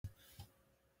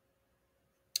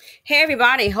Hey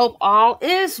everybody, hope all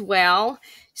is well.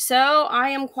 So I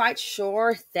am quite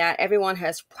sure that everyone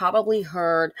has probably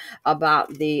heard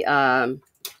about the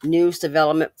news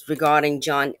development regarding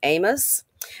John Amos.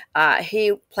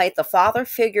 He played the father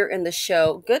figure in the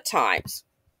show Good Times.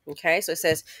 Okay, so it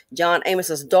says John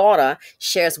Amos's daughter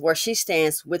shares where she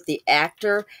stands with the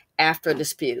actor after a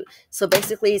dispute. So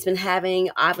basically, he's been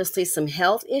having obviously some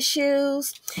health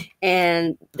issues,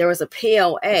 and there was a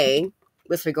PLA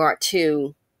with regard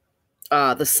to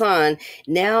the son.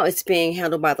 Now it's being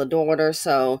handled by the daughter.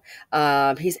 So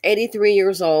he's 83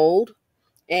 years old,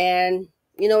 and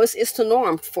it's the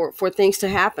norm for things to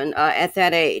happen at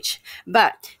that age.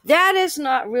 But that is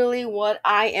not really what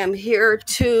I am here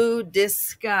to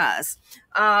discuss.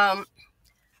 Um,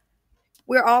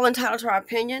 we're all entitled to our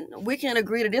opinion. We can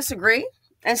agree to disagree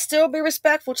and still be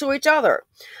respectful to each other.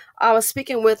 I was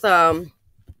speaking with a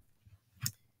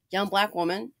young black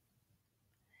woman,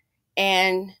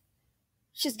 and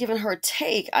she's given her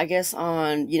take, I guess,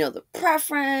 on the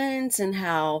preference and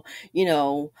how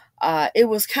it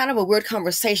was kind of a weird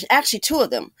conversation. Actually, two of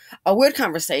them, a weird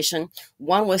conversation.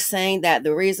 One was saying that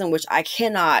the reason, which I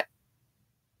cannot,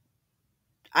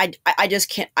 I just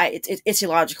can't. It's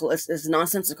illogical. It's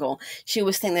nonsensical. She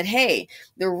was saying that, hey,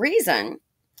 the reason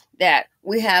that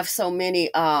we have so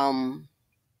many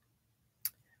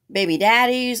baby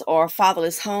daddies or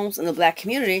fatherless homes in the black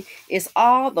community is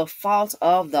all the fault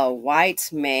of the white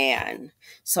man.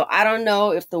 So I don't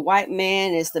know if the white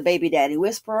man is the baby daddy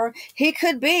whisperer. He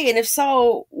could be. And if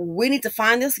so, we need to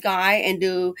find this guy and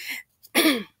do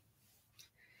a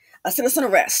citizen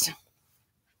arrest.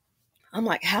 I'm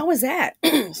like, how is that?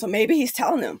 So maybe he's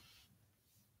telling them,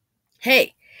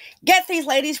 hey, get these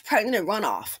ladies pregnant and run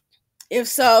off. If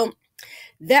so,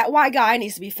 that white guy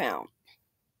needs to be found.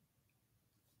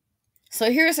 So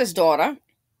here's his daughter.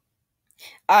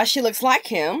 She looks like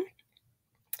him.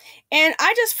 And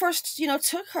I just first,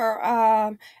 took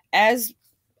her as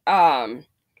a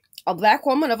black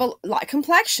woman of a light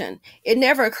complexion. It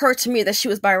never occurred to me that she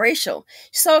was biracial.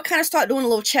 So I kind of started doing a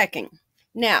little checking.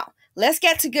 Now, let's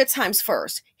get to Good Times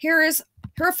first. Here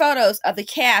are photos of the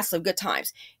cast of Good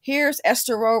Times. Here's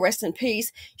Esther Rowe, rest in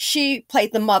peace. She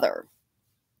played the mother.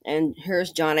 And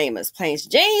here's John Amos playing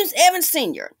James Evans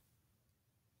Sr.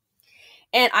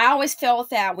 And I always felt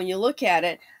that when you look at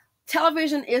it,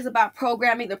 television is about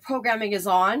programming. The programming is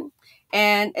on.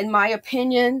 And in my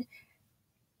opinion,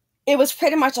 it was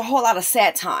pretty much a whole lot of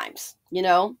sad times,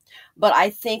 But I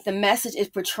think the message is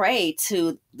portrayed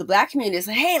to the black community is,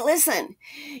 hey, listen,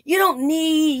 you don't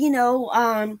need, you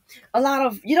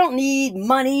don't need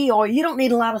money, or you don't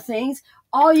need a lot of things.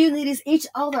 All you need is each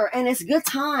other, and it's good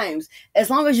times. As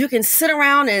long as you can sit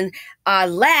around and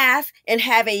laugh and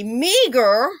have a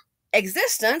meager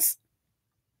existence,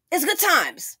 it's good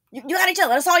times. You got each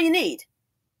other. That's all you need.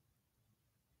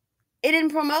 It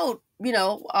didn't promote,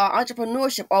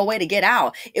 entrepreneurship or a way to get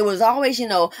out. It was always,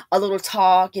 a little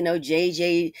talk.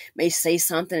 JJ may say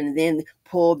something and then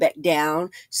pull back down.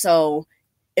 So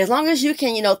as long as you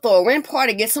can, throw a rent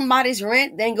party, get somebody's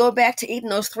rent, then go back to eating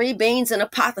those 3 beans in a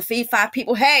pot to feed 5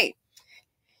 people. Hey,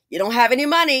 you don't have any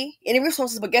money, any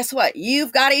resources, but guess what?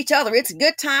 You've got each other. It's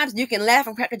good times. You can laugh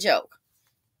and crack a joke.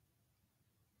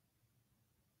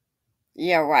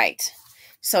 Yeah, right.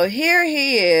 So here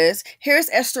he is. Here's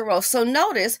Esther Rowe. So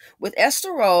notice with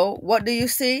Esther Rowe, what do you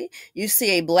see? You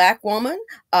see a black woman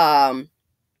of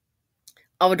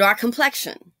a dark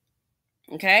complexion.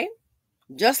 Okay?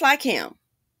 Just like him.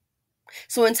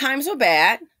 So when times are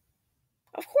bad,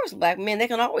 of course, black men, they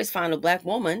can always find a black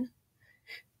woman.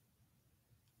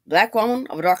 Black woman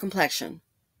of a dark complexion.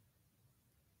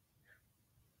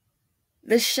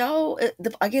 The show,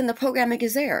 again, the programming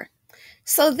is there.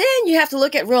 So then you have to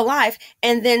look at real life.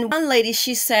 And then one lady,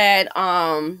 she said,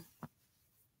 the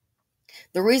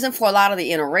reason for a lot of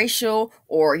the interracial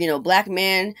or, black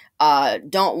men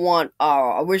don't want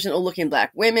original looking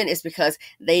black women is because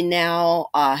they now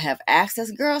have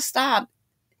access. Girl, stop.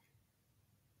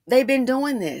 They've been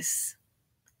doing this.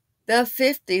 The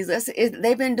 50s,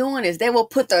 they've been doing this. They will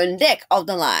put their neck off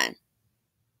the line.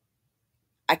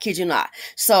 I kid you not.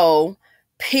 So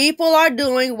people are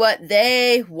doing what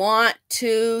they want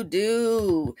to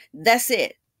do. That's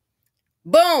it.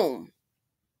 Boom.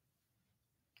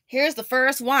 Here's the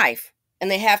first wife,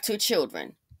 and they have 2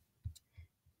 children.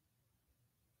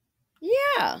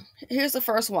 Yeah, here's the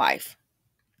first wife.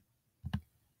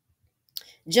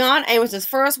 John Amos's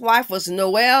first wife was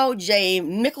Noelle J.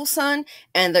 Mickelson,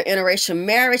 and their interracial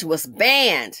marriage was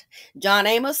banned. John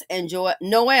Amos and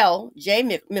Noelle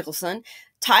J. Mickelson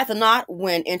tied the knot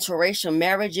when interracial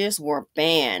marriages were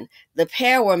banned. The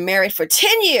pair were married for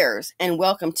 10 years and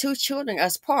welcomed 2 children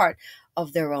as part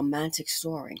of their romantic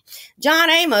story. John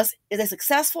Amos is a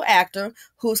successful actor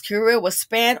whose career was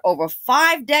spanned over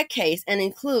 5 decades and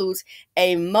includes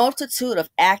a multitude of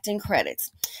acting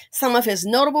credits. Some of his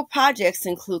notable projects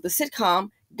include the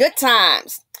sitcom Good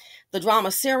Times, the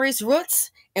drama series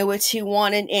Roots, in which he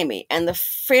won an Emmy, and the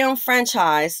film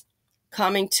franchise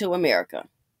Coming to America.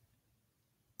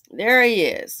 There he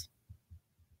is.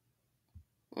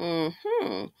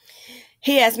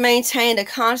 He has maintained a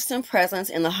constant presence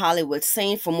in the Hollywood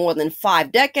scene for more than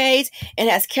 5 decades and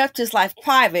has kept his life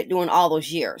private during all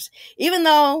those years. Even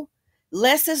though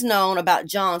less is known about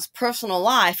John's personal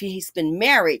life, he's been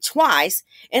married twice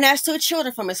and has 2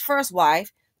 children from his first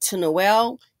wife, to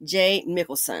Noelle J.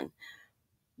 Mickelson.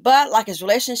 But like his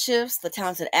relationships, the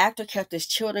talented actor kept his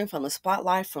children from the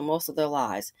spotlight for most of their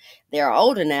lives. They are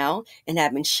older now and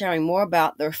have been sharing more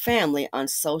about their family on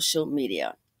social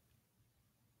media.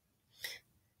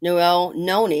 Noelle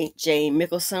Noni J.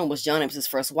 Mickelson was John Amos'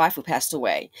 first wife, who passed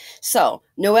away. So,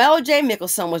 Noelle J.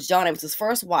 Mickelson was John Amos'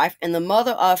 first wife and the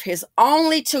mother of his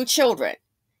only 2 children,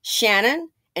 Shannon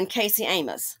and Casey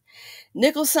Amos.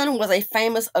 Nicholson was a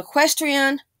famous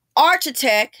equestrian,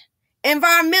 architect,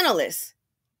 environmentalist,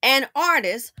 and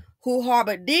artist who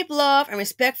harbored deep love and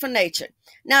respect for nature.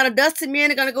 Now, the dusty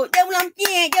men are going to go, yeah, what I'm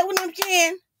saying, yeah, what I'm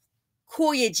saying.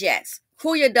 Cool your jets.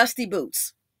 Cool your dusty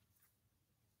boots.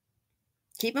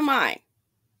 Keep in mind,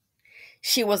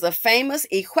 she was a famous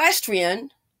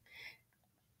equestrian.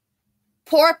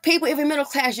 Poor people, even middle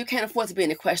class, you can't afford to be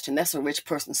an equestrian. That's a rich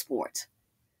person's sport.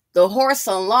 The horse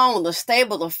alone, the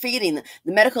stable, the feeding, the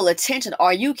medical attention.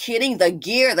 Are you kidding? The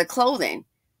gear, the clothing.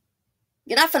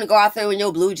 You're not going to go out there in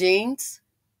your blue jeans.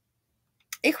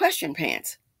 Equestrian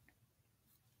pants.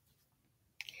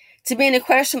 To be an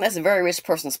equestrian, that's a very rich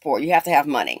person's sport. You have to have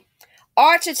money.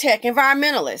 Architect,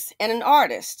 environmentalist, and an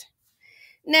artist.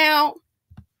 Now,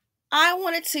 I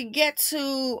wanted to get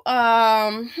to,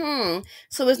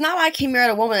 so it's not like he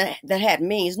married a woman that had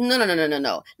means.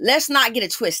 No. Let's not get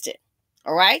it twisted.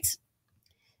 All right?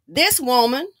 This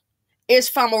woman is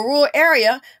from a rural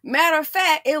area. Matter of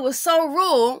fact, it was so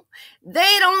rural,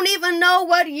 they don't even know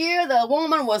what year the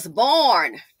woman was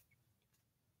born.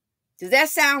 Does that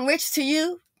sound rich to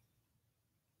you?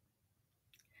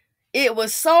 It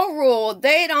was so rural,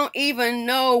 they don't even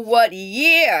know what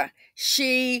year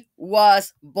she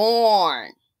was born.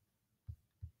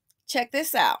 Check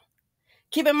this out.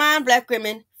 Keep in mind, Black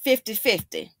women,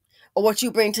 50-50, or what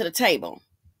you bring to the table.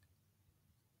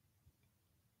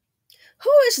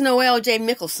 Who is Noelle J.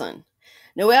 Mickelson?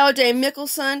 Noelle J.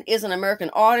 Mickelson is an American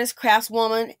artist,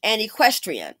 craftswoman, and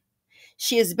equestrian.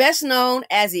 She is best known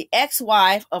as the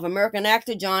ex-wife of American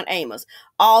actor John Amos.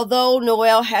 Although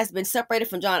Noelle has been separated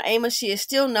from John Amos, she is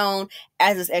still known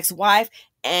as his ex-wife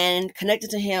and connected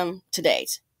to him to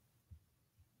date.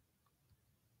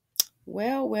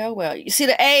 Well. You see,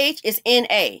 the age is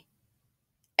N-A.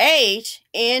 Age,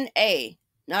 N-A.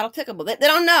 Not applicable. They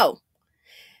don't know.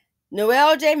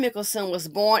 Noelle J. Mickelson was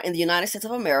born in the United States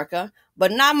of America, but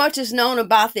not much is known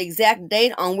about the exact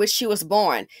date on which she was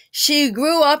born. She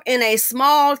grew up in a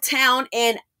small town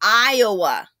in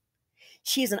Iowa.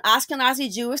 She's an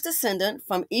Ashkenazi Jewish descendant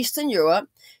from Eastern Europe.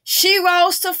 She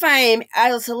rose to fame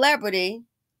as a celebrity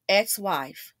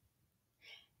ex-wife.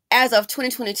 As of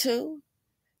 2022,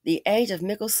 the age of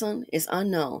Mickelson is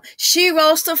unknown. She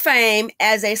rose to fame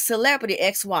as a celebrity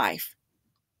ex-wife.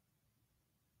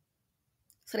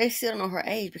 So they still don't know her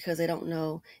age because they don't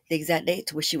know the exact date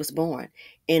to which she was born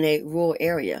in a rural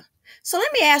area. So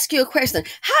let me ask you a question.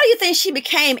 How do you think she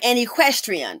became an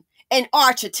equestrian, an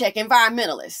architect,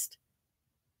 environmentalist,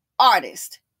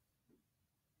 artist?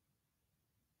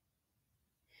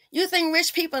 You think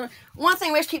rich people, one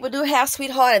thing rich people do have,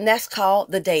 sweetheart, and that's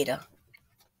called the data.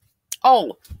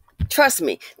 Oh, trust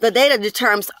me, the data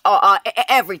determines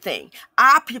everything.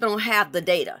 Our people don't have the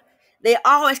data. They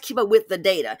always keep up with the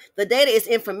data. The data is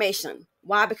information.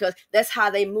 Why? Because that's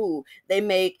how they move. They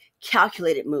make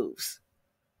calculated moves.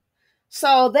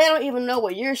 So they don't even know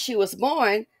what year she was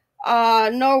born.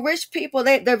 No, rich people,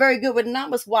 they're very good with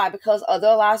numbers. Why? Because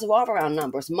their lives revolve around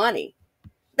numbers, money.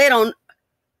 They don't,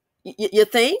 you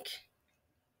think?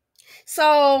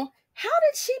 So how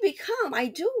did she become, I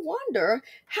do wonder,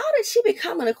 how did she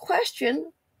become an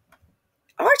equestrian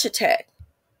architect?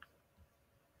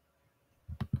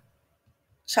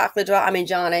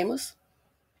 John Amos.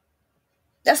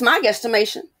 That's my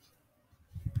guesstimation.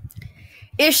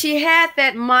 If she had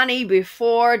that money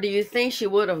before, do you think she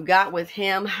would have got with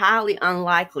him? Highly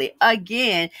unlikely.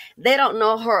 Again, they don't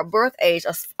know her birth age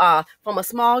from a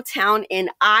small town in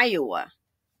Iowa.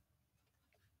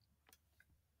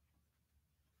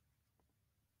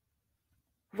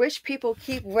 Rich people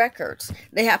keep records.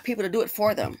 They have people to do it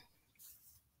for them.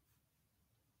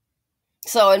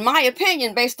 So, in my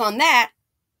opinion, based on that,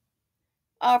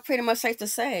 pretty much safe to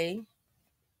say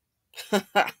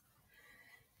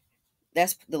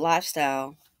that's the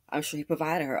lifestyle I'm sure he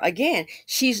provided her. Again,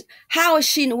 how is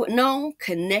she known?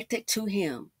 Connected to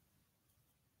him.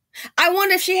 I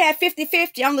wonder if she had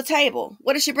 50-50 on the table.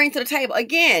 What did she bring to the table?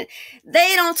 Again,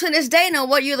 they don't to this day know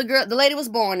what year the lady was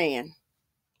born in.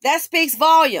 That speaks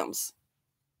volumes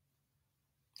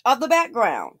of the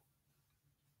background.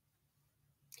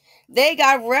 They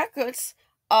got records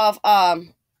of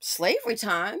slavery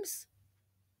times.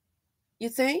 You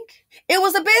think? It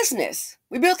was a business.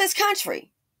 We built this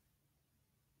country.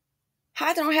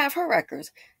 How they don't have her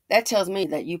records? That tells me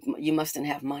that you mustn't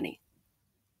have money.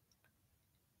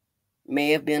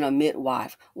 May have been a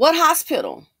midwife. What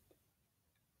hospital?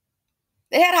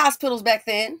 They had hospitals back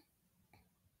then.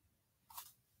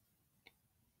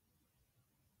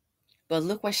 But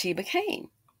look what she became.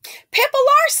 Pippa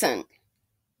Larson.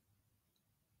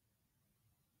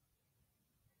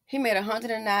 He made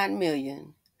 $109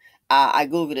 million. I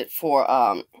Googled it for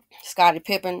Scottie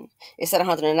Pippen. It said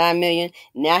 $109 million.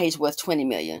 Now he's worth $20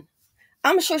 million.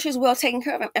 I'm sure she's well taken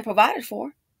care of and provided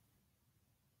for.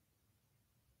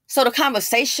 So the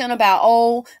conversation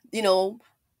about,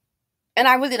 and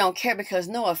I really don't care because,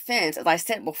 no offense, as I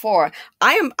said before,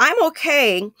 I'm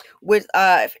okay with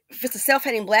if it's a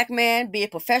self-hating black man, be a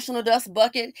professional dust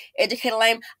bucket, educated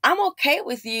lame, I'm okay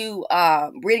with you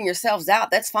breeding yourselves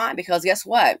out. That's fine, because guess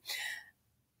what?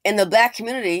 In the black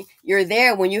community, you're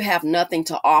there when you have nothing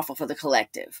to offer for the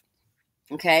collective.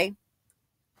 Okay?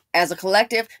 As a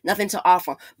collective, nothing to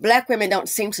offer. Black women don't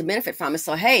seem to benefit from it.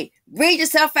 So, hey, breed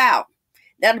yourself out.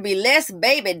 That'll be less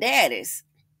baby daddies.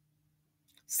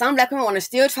 Some black women want to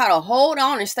still try to hold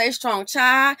on and stay strong.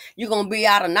 Child, you're going to be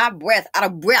out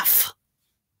of breath.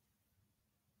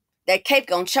 That cape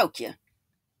going to choke you.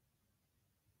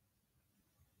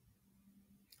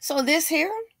 So this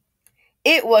here,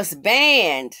 it was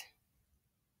banned.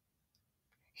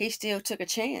 He still took a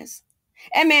chance.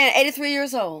 That man, 83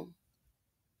 years old.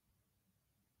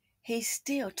 He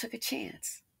still took a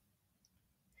chance.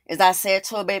 As I said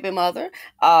to a baby mother,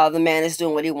 the man is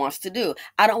doing what he wants to do.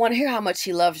 I don't want to hear how much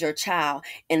he loves your child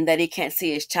and that he can't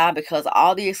see his child because of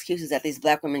all the excuses that these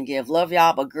black women give. Love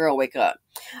y'all, but girl, wake up.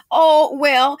 Oh,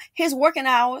 well, his working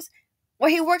hours. Well,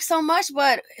 he works so much,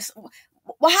 but,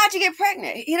 well, how'd you get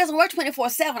pregnant? He doesn't work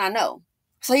 24/7, I know.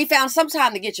 So he found some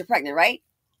time to get you pregnant, right?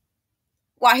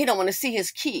 Why? He don't want to see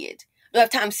his kid. Don't have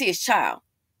time to see his child.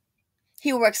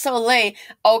 He works so late.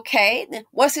 Okay, then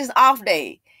what's his off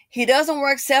day? He doesn't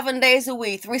work 7 days a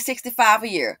week, 365 a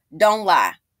year. Don't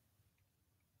lie.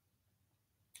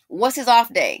 What's his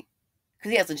off day?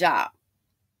 Because he has a job.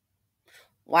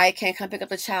 Why he can't come pick up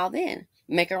the child then?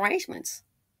 Make arrangements.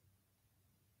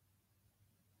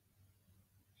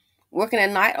 Working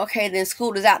at night, okay, then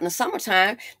school is out in the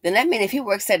summertime. Then that means if he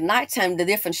works at nighttime, the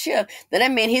different shift, then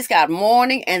that means he's got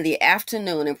morning and the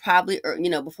afternoon and probably,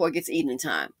 before it gets evening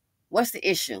time. What's the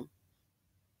issue?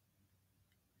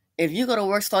 If you go to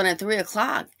work starting at 3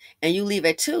 o'clock and you leave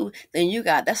at 2, then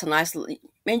that's a nice,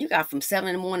 man, you got from 7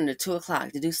 in the morning to 2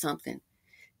 o'clock to do something.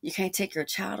 You can't take your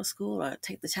child to school or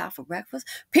take the child for breakfast.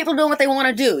 People doing what they want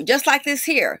to do, just like this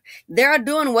here. They're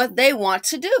doing what they want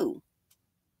to do.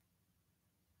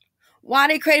 Why are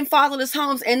they creating fatherless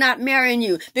homes and not marrying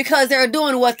you? Because they're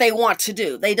doing what they want to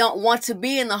do. They don't want to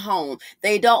be in the home.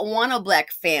 They don't want a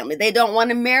black family. They don't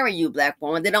want to marry you, black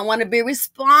woman. They don't want to be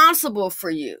responsible for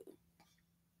you.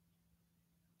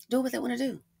 Do what they want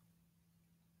to do.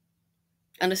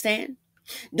 Understand?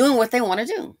 Doing what they want to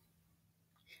do.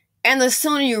 And the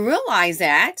sooner you realize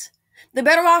that, the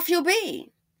better off you'll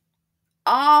be.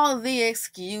 All the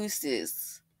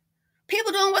excuses.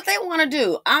 People doing what they want to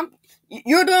do.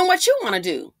 You're doing what you want to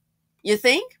do. You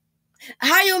think?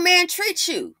 How your man treats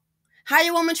you. How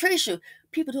your woman treats you.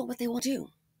 People doing what they want to do.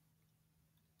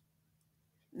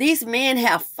 These men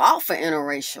have fought for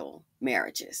interracial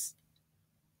marriages.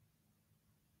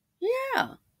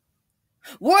 Yeah.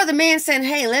 Were the men saying,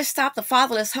 hey, let's stop the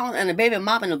fatherless home and the baby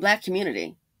mom in the black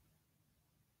community?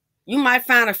 You might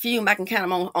find a few, I can count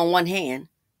them on one hand.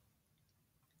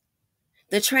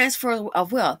 The transfer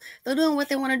of wealth. They're doing what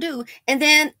they want to do. And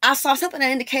then I saw something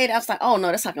that indicated, I was like, oh no,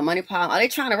 that's like a money pile. Are they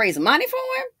trying to raise money for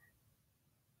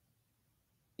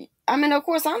him? I mean, of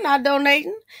course, I'm not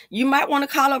donating. You might want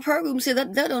to call up her group and say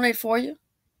that they'll donate for you.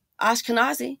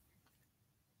 Ashkenazi.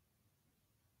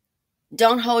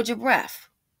 Don't hold your breath.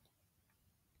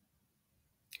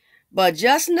 But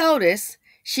just notice,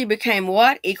 she became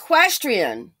what?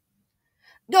 Equestrian.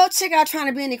 Go check out trying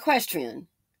to be an equestrian.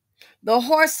 The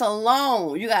horse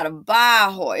alone, you got to buy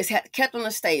a horse. It's kept in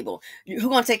a stable. Who's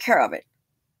going to take care of it?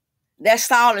 That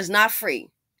stall is not free.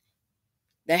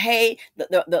 The hay,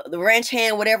 the ranch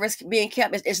hand, whatever is being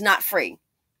kept, is not free.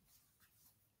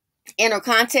 Enter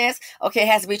contest, okay, it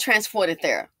has to be transported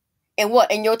there. And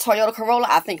what, in your Toyota Corolla?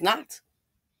 I think not.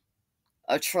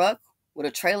 A truck with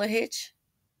a trailer hitch,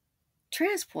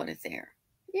 transported there.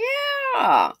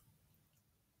 Yeah.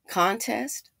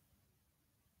 Contest.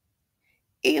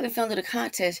 Even if under the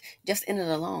contest, just enter it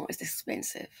alone. It's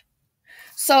expensive.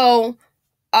 So,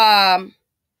 I'm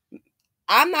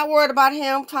not worried about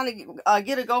him trying to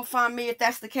get a GoFundMe if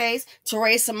that's the case to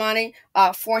raise some money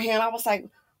for him. I was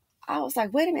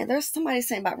like, wait a minute. There's somebody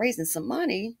saying about raising some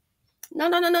money.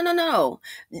 No.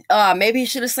 Maybe he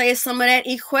should have saved some of that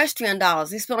equestrian dollars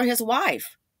he spent on his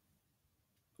wife.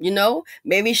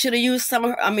 Maybe he should have used some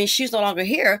of her. I mean, she's no longer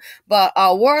here, but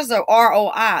where's the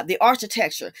ROI, the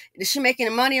architecture? Did she make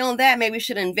any money on that? Maybe he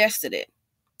should have invested it.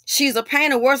 She's a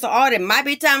painter. Where's the art? It might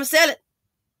be time to sell it.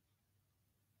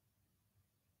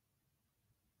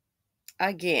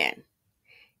 Again,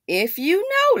 if you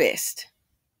noticed,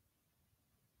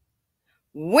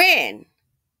 when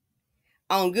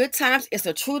on Good Times, it's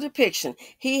a true depiction.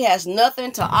 He has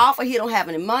nothing to offer. He don't have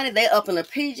any money. They up in the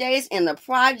PJs, in the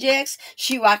projects.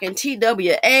 She rocking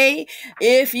TWA.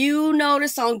 If you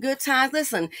notice on Good Times,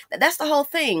 listen, that's the whole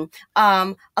thing.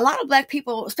 A lot of Black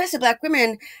people, especially Black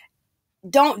women,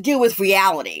 don't deal with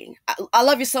reality. I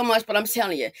love you so much, but I'm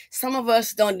telling you, some of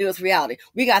us don't deal with reality.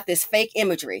 We got this fake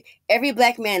imagery. Every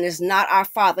Black man is not our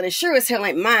father. And sure as hell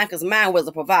ain't mine, because mine was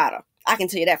a provider. I can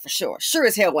tell you that for sure. Sure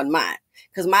as hell wasn't mine,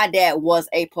 because my dad was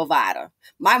a provider.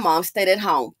 My mom stayed at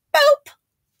home. Boop.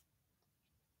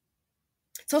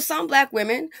 So some Black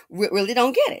women really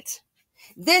don't get it.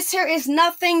 This here is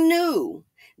nothing new.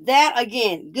 That,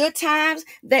 again, Good Times,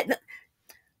 that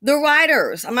the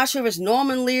writers, I'm not sure if it's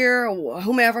Norman Lear or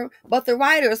whomever, but the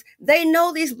writers, they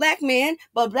know these Black men,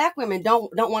 but Black women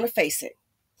don't want to face it.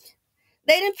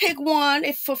 They didn't pick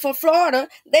one for Florida.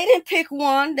 They didn't pick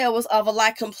one that was of a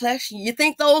light complexion. You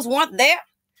think those weren't there?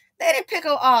 They didn't pick a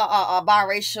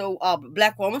biracial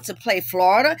Black woman to play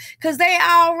Florida, because they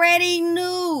already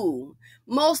knew.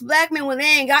 Most Black men, when they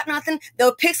ain't got nothing,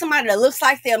 they'll pick somebody that looks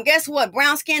like them. Guess what?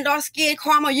 Brown skin, dark skin,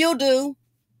 karma, you'll do.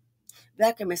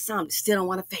 Black women, some still don't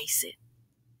want to face it.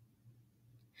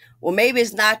 Well, maybe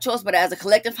it's not yours, but as a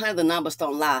collective, the numbers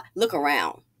don't lie. Look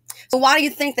around. So why do you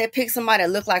think they picked somebody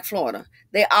that looked like Florida?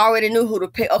 They already knew who to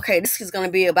pick. Okay, this is going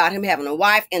to be about him having a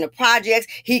wife in the projects.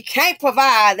 He can't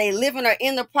provide. They living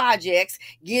in the projects,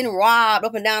 getting robbed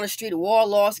up and down the street,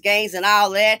 warlords, gangs, and all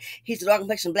that. He's a dark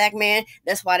complexion Black man.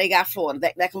 That's why they got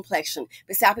Florida, that complexion.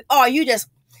 Besides, you just...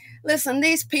 Listen,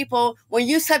 these people, when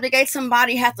you subjugate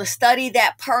somebody, you have to study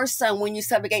that person. When you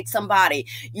subjugate somebody,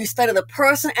 you study the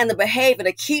person and the behavior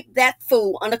to keep that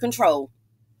fool under control.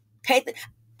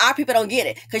 Our people don't get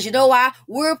it, because you know why?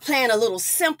 We're playing a little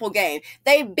simple game.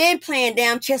 They've been playing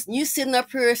damn chess, and you sitting up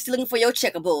here still looking for your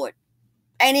checkerboard.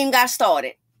 Ain't even got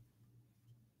started.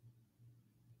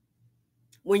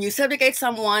 When you subjugate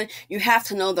someone, you have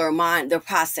to know their mind, their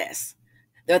process,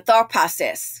 their thought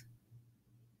process.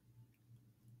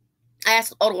 I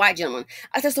asked an older white gentleman,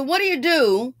 I said, so what do you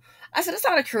do? I said, it's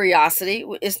out of curiosity.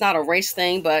 It's not a race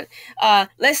thing, but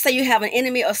let's say you have an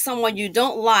enemy or someone you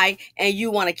don't like and you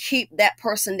want to keep that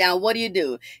person down. What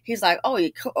do? He's like,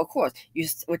 of course,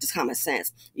 which is common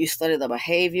sense. You study the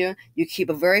behavior. You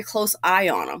keep a very close eye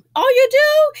on them. Oh, you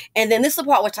do? And then this is the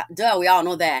part, we all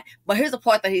know that. But here's the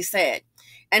part that he said.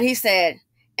 And he said,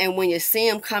 and when you see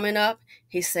him coming up,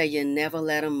 he said, you never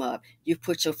let them up. You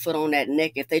put your foot on that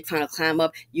neck. If they're trying to climb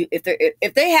up,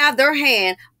 if they have their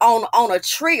hand on a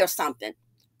tree or something,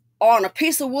 or on a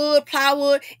piece of wood,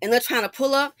 plywood, and they're trying to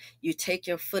pull up, you take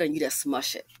your foot and you just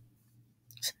smush it.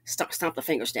 Stomp the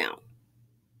fingers down.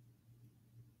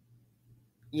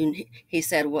 He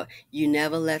said, what? You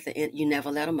never let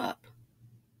them up.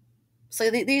 So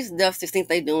these dufts think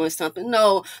they're doing something.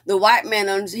 No, the white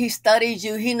man, he studied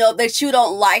you. He knows that you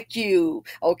don't like you.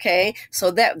 Okay?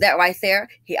 So that right there,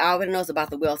 he already knows about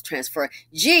the wealth transfer.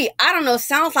 Gee, I don't know.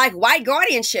 Sounds like white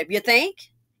guardianship, you think?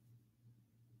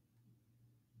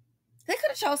 They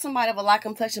could have chose somebody of a light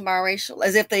complexion biracial,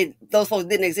 as if those folks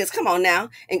didn't exist. Come on now.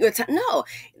 In Good Time. No,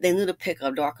 they knew to pick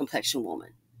a dark complexion woman.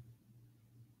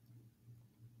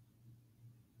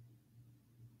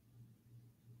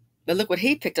 But look what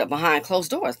he picked up behind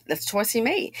closed doors. That's the choice he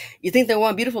made. You think they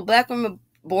want beautiful Black women?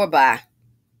 Boy, bye.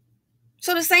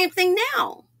 So the same thing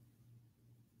now.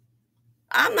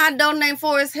 I'm not donating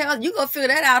for his health. You go figure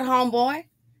that out, homeboy.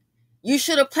 You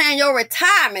should have planned your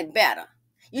retirement better.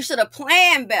 You should have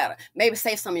planned better. Maybe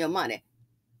save some of your money.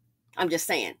 I'm just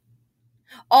saying.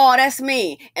 Oh, that's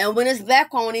me. And when it's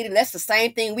black woman eating, that's the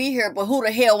same thing we hear. But who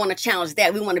the hell want to challenge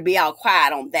that? We want to be all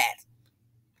quiet on that.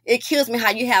 It kills me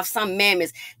how you have some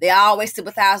mammies, they always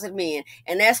sympathize with men.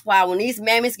 And that's why when these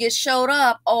mammies get showed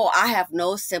up, oh, I have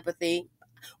no sympathy.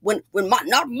 When my,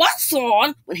 not my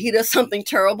son, when he does something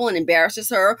terrible and embarrasses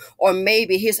her, or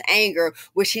maybe his anger,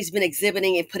 which he's been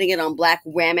exhibiting and putting it on black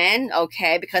women,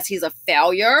 okay, because he's a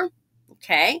failure,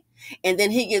 okay, and then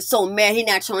he gets so mad he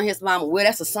not showing his mama, well,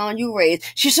 that's the son you raised.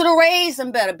 She should have raised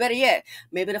him better. Better yet,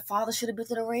 maybe the father should have been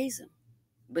to raise him.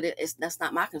 But that's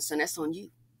not my concern. That's on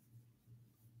you.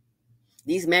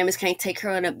 These mammies can't take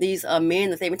care of these men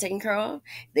that they've been taking care of.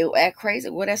 They will act crazy.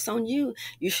 Well, that's on you.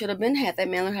 You should have been had that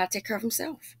man learn how to take care of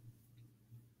himself.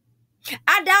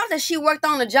 I doubt that she worked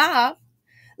on the job.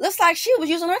 Looks like she was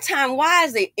using her time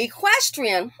wisely.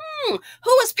 Equestrian. Who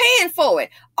was paying for it?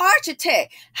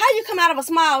 Architect. How you come out of a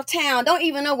small town, don't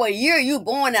even know what year you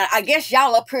born at? I guess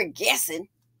y'all up here guessing.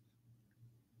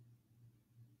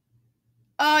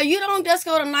 You don't just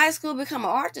go to night school, become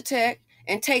an architect,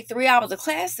 and take 3 hours of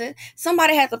classes.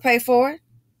 Somebody had to pay for it.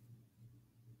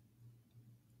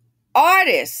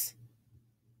 Artists.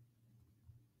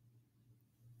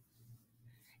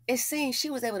 It seems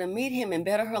she was able to meet him and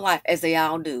better her life, as they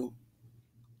all do.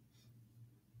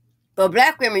 But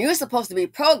black women, you're supposed to be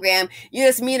programmed. You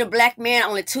just meet a black man,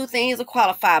 only 2 things to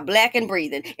qualify: black and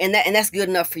breathing. And that's good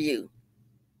enough for you.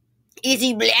 Is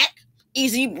he black?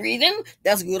 Easy breathing,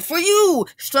 that's good for you.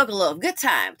 Struggle love, good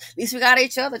times. At least we got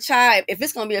each other, child. If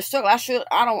it's gonna be a struggle,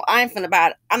 I ain't finna buy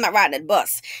it. I'm not riding that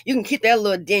bus. You can keep that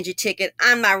little dingy ticket.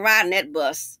 I'm not riding that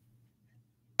bus.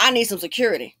 I need some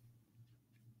security.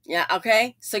 Yeah,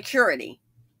 okay? Security.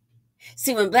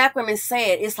 See, when black women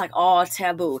say it, it's like all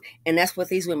taboo. And that's what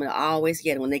these women are always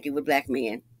getting when they get with black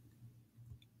men.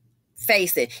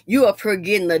 Face it, you up here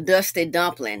getting the dusty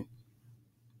dumpling.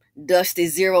 Dusty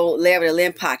zero level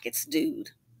limb pockets,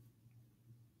 dude.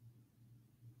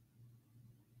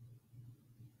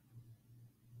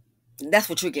 That's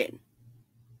what you're getting.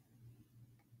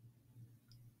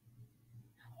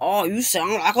 Oh, you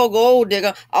sound like a gold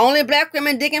digger. Only black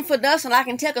women digging for dust, and I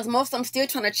can tell because most of them still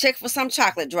trying to check for some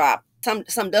chocolate drop.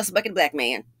 Some dust bucket black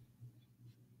man.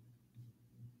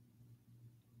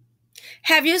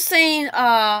 Have you seen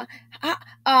I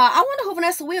wonder who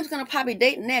Vanessa Williams gonna probably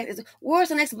date next. Where's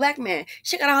the next black man?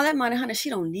 She got all that money, honey. She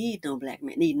don't need no black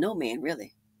man. Need no man,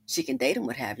 really. She can date him,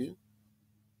 what have you.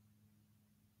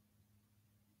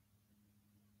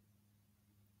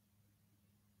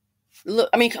 Look,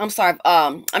 I'm sorry.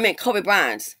 I meant Kobe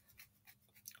Bryant's.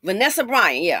 Vanessa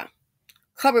Bryant, yeah.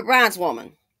 Kobe Bryant's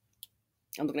woman.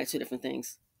 I'm looking at 2 different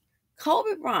things.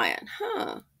 Kobe Bryant,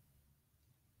 huh?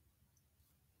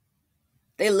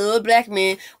 They love black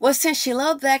men. Well, since she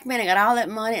loved black men and got all that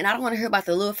money, and I don't want to hear about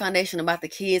the little foundation about the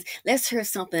kids, let's hear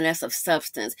something that's of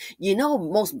substance. You know,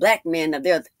 most black men,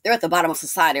 they're at the bottom of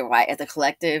society, right? At the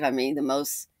collective, the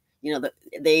most,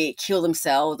 they kill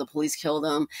themselves. The police kill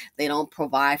them. They don't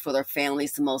provide for their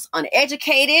families. The most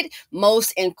uneducated,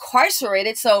 most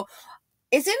incarcerated. So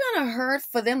is it going to hurt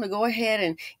for them to go ahead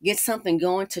and get something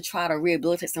going to try to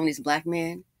rehabilitate some of these black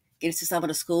men? Get into some of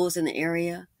the schools in the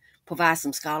area? Provide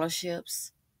some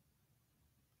scholarships?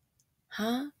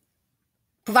 Huh?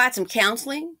 Provide some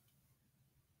counseling?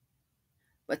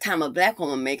 By the time a black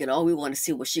woman make it, oh, we want to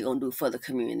see what she going to do for the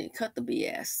community. Cut the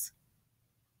BS.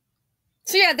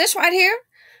 So yeah, this right here,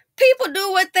 people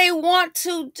do what they want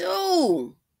to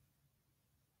do.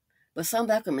 But some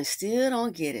black women still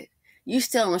don't get it. You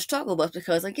still on a struggle bus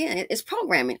because, again, it's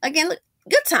programming. Again, look,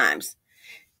 Good Times.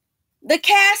 The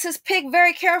cast is picked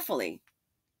very carefully.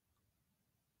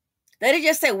 They didn't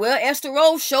just say, well, Esther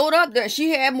Rose showed up there.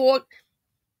 She had more.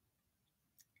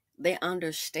 They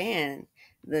understand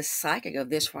the psychic of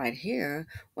this right here.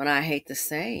 When I hate to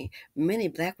say, many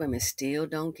black women still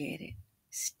don't get it.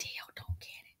 Still don't get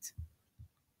it.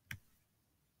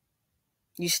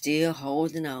 You still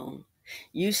holding on.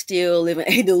 You still live in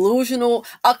a delusional,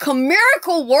 a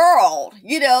chimerical world.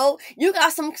 You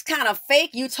got some kind of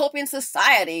fake utopian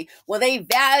society where they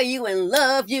value and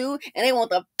love you and they want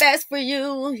the best for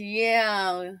you.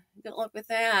 Yeah, good luck with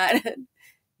that.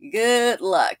 Good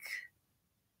luck.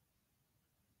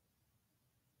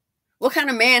 What kind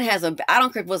of man I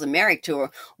don't care if it was married to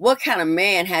her, what kind of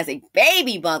man has a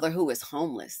baby mother who is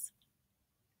homeless?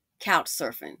 Couch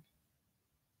surfing.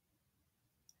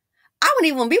 I wouldn't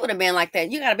even want to be with a man like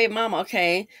that. You got a baby mama,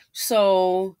 okay?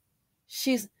 So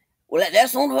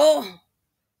that's on her.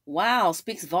 Wow,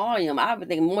 speaks volume. I've been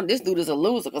thinking more this dude is a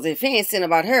loser because if he ain't saying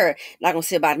about her, not gonna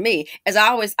say about me.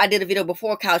 I did a video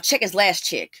before called Check His Last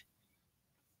Chick.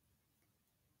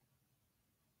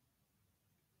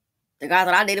 The guy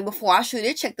that I dated before, I sure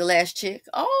did check the last chick.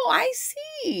 Oh, I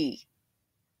see.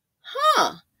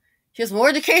 Huh. She has more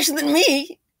education than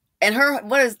me. And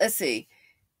let's see.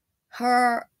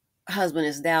 Her husband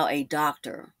is now a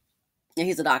doctor. Yeah,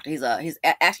 he's a doctor. He's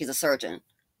a surgeon.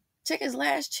 Check his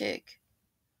last chick.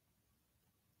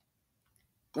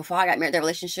 Before I got married, that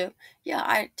relationship, yeah,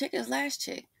 I took his last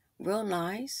chick. Real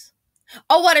nice.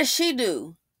 Oh, what does she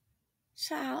do?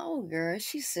 Child, oh girl,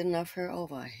 she's sitting up here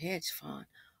over a hedge fund.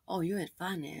 Oh, you're in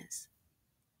finance.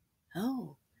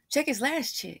 Oh, check his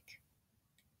last chick.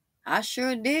 I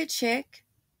sure did check.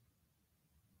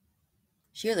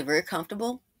 She has a very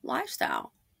comfortable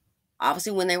lifestyle.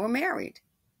 Obviously, when they were married,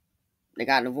 they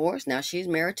got divorced. Now she's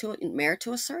married to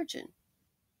a surgeon.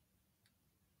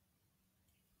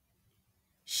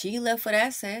 She left with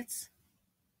assets.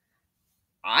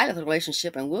 I left a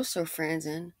relationship and we're still friends,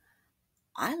 and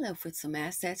I left with some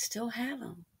assets, still have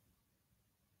them.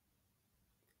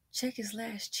 Check his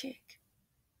last chick.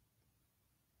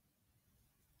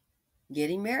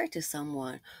 Getting married to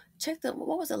someone.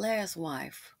 What was the last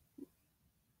wife?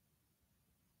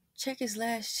 Check his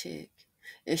last chick.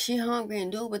 If she hungry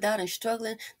and do it without and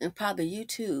struggling, then probably you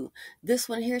too. This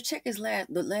one here, check the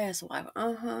last wife.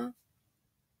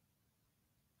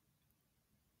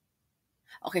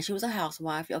 Okay, she was a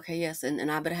housewife. Okay, yes,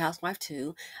 and I've been a housewife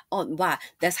too. Oh, why?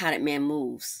 That's how that man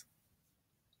moves.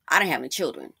 I didn't have any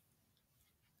children.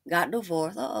 Got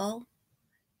divorced. Uh-oh.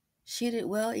 She did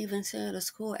well even sent her to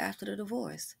school after the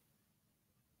divorce.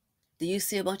 Do you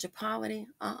see a bunch of poverty?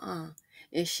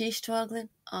 Is she struggling?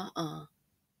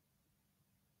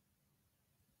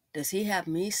 Does he have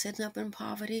me sitting up in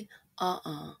poverty?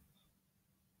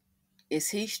 Is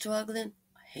he struggling?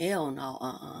 Hell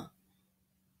no,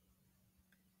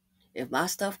 If my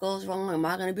stuff goes wrong, am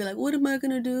I going to be like, what am I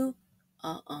going to do?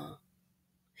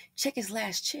 Check his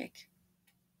last chick.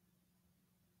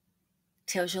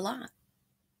 Tells you a lot.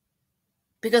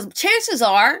 Because chances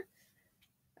are,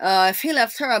 if he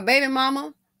left her a baby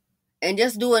mama and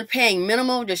just paying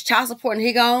minimal, just child support and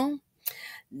he gone,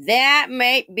 that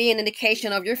may be an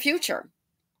indication of your future.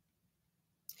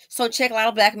 So check a lot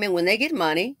of black men when they get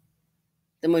money.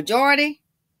 The majority,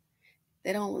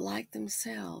 they don't like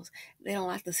themselves. They don't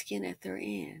like the skin that they're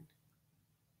in.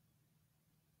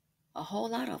 A whole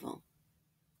lot of them.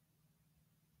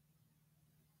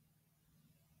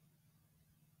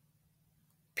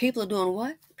 People are doing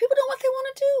what? People doing what they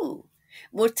want to do.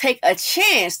 Will take a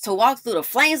chance to walk through the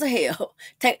flames of hell.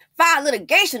 File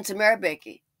litigation to marry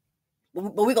Becky.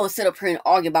 But we're going to sit up here and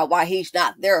argue about why he's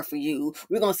not there for you.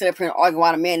 We're going to sit up here and argue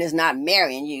why the man is not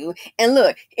marrying you.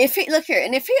 And if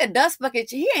he a dust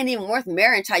bucket, he ain't even worth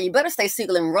marrying, child. You better stay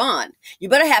single and run. You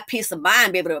better have peace of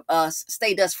mind, be able to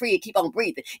stay dust free and keep on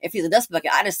breathing. If he's a dust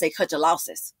bucket, I just say cut your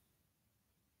losses.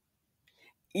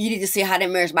 You need to see how that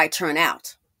marriage might turn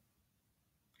out.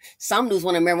 Some dudes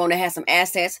want to marry one that has some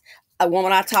assets. A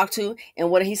woman I talked to, and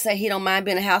what did he say? He don't mind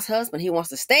being a house husband. He wants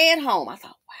to stay at home. I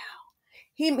thought, wow.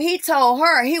 He told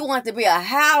her he wanted to be a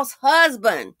house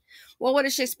husband. Well, what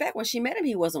did she expect when she met him?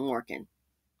 He wasn't working.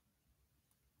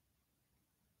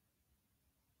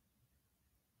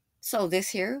 So this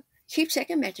here, keep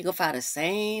checking back. You're going to find the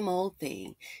same old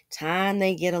thing. Time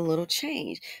they get a little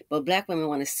change. But black women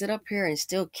want to sit up here and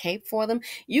still cape for them.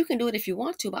 You can do it if you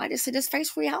want to, but I just say just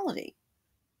face reality.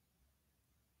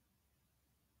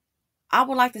 I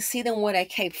would like to see them wear that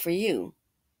cape for you.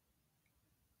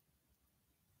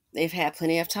 They've had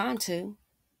plenty of time to.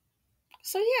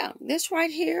 So yeah, this right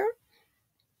here.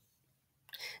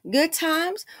 Good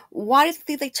times. Why do you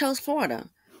think they chose Florida?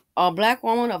 A black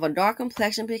woman of a dark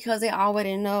complexion, because they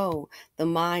already know the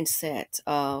mindset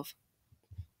of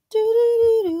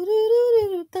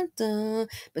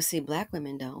but see, black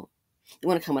women don't. They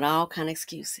want to come with all kind of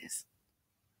excuses.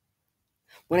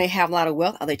 When they have a lot of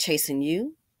wealth, are they chasing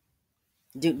you?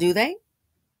 Do they?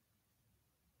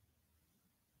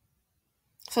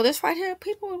 So this right here,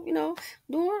 people, doing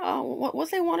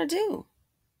what they want to do.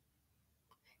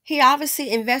 He obviously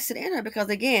invested in her because,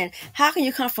 again, how can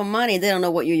you come from money and they don't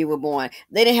know what year you were born?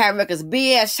 They didn't have records.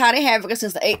 BS, child, they had records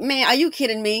since the 8th. Man, are you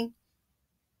kidding me?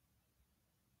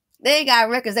 They got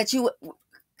records that you...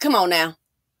 Come on now.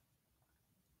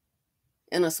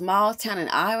 In a small town in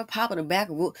Iowa, Papa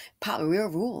real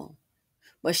rural.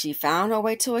 But she found her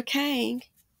way to a king.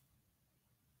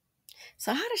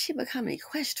 So how does she become an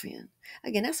equestrian?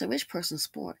 Again, that's a rich person's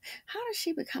sport. How does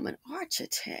she become an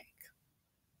architect?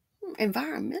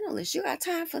 Environmentalist. You got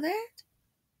time for that?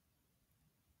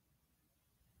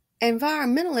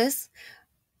 Environmentalist.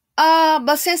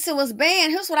 But since it was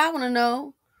banned, here's what I want to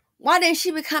know. Why didn't she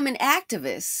become an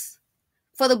activist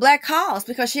for the black cause?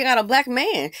 Because she got a black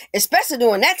man, especially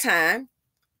during that time.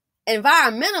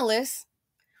 environmentalist.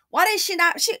 Why did she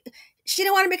not? She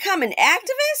didn't want to become an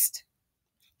activist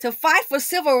to fight for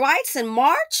civil rights and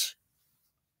march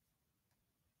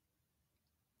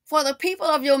for the people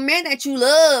of your men that you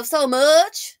love so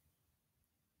much.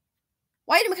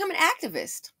 Why didn't you become an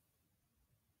activist?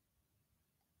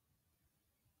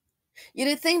 You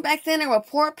didn't think back then and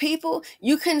report people?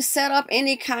 You couldn't set up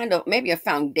any kind of, maybe a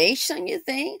foundation, you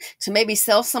think, to maybe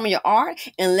sell some of your art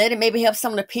and let it maybe help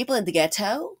some of the people in the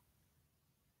ghetto?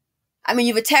 I mean,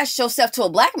 you've attached yourself to a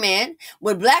black man.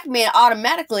 With black men,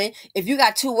 automatically, if you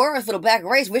got two words for the black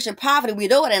race, rich and poverty, we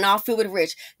do it and all feel with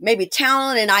rich. Maybe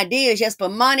talent and ideas, yes,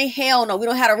 but money, hell no. We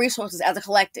don't have the resources as a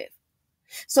collective.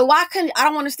 So I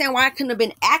don't understand why I couldn't have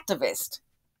been activist.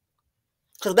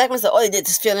 Because black men said, oh, they did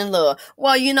just feel in love.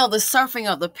 Well, the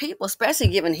surfing of the people, especially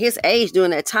given his age during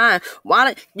that time,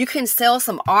 why you can sell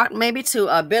some art maybe to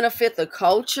benefit the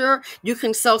culture. You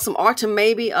can sell some art to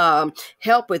maybe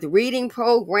help with reading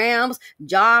programs,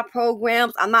 job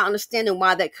programs. I'm not understanding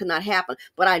why that could not happen.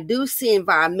 But I do see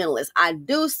environmentalists. I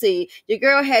do see your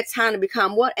girl had time to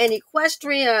become what? An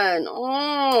equestrian.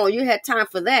 Oh, you had time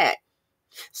for that.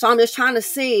 So I'm just trying to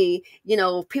see,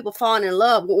 people falling in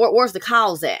love. Where's the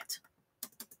cause at?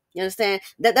 You understand?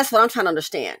 That's what I'm trying to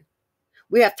understand.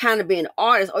 We have time to be an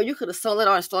artist, or you could have sold it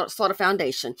or start a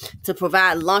foundation to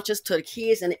provide lunches to the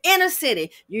kids in the inner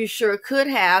city. You sure could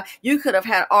have. You could have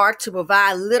had art to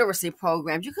provide literacy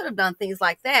programs. You could have done things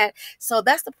like that. So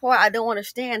that's the part I don't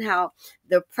understand, how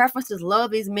the preferences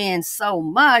love these men so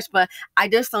much, but I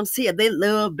just don't see it. They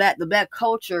love the black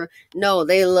culture. No,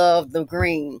 they love the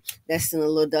green that's in the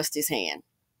little Dusty's hand.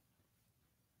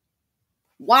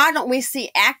 Why don't we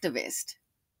see activists?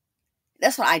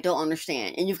 That's what I don't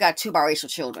understand. And you've got two biracial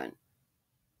children.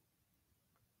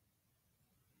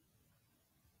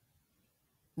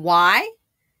 Why?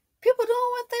 People doing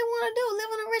what they want to do,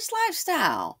 living a rich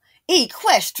lifestyle.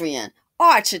 Equestrian,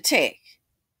 architect.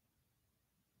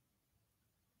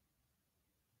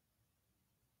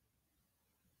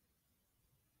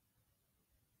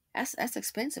 That's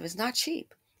expensive. It's not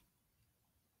cheap.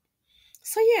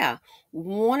 So yeah,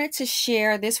 wanted to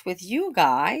share this with you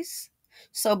guys.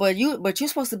 So, but you're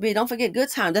supposed to be. Don't forget, Good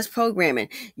Time. That's programming.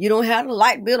 You don't have the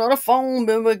light bill or the phone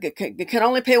bill. You can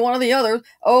only pay one or the other.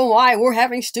 Oh my, we're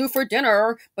having stew for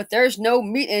dinner, but there's no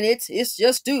meat in it. It's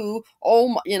just stew. Oh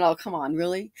my, come on,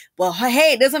 really? Well,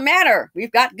 hey, it doesn't matter.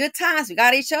 We've got good times. We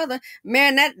got each other.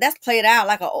 Man, that's played out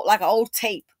like an old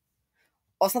tape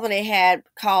or something they had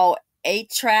called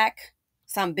 8-track.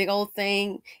 Some big old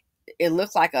thing. It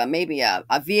looks like maybe a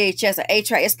VHS or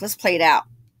 8-track. It's played out.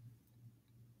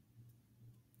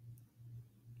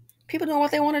 People doing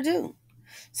what they want to do.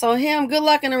 So him, good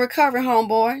luck in the recovery,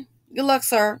 homeboy. Good luck,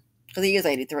 sir. Because he is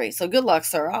 83. So good luck,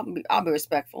 sir. I'll be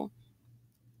respectful.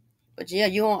 But yeah,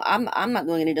 you won't, I'm not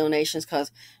doing any donations because,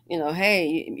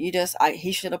 hey,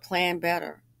 he should have planned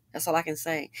better. That's all I can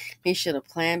say. He should have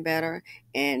planned better.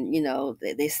 And,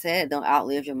 they said don't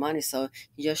outlive your money. So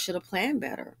you just should have planned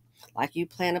better. Like you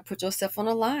plan to put yourself on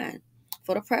the line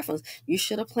for the preference. You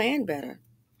should have planned better.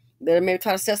 Better maybe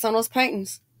try to sell some of those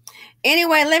paintings.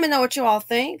 Anyway, let me know what you all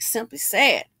think. Simply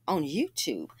Said on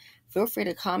YouTube. Feel free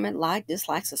to comment, like,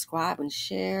 dislike, subscribe, and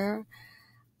share.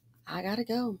 I gotta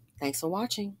go. Thanks for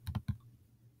watching.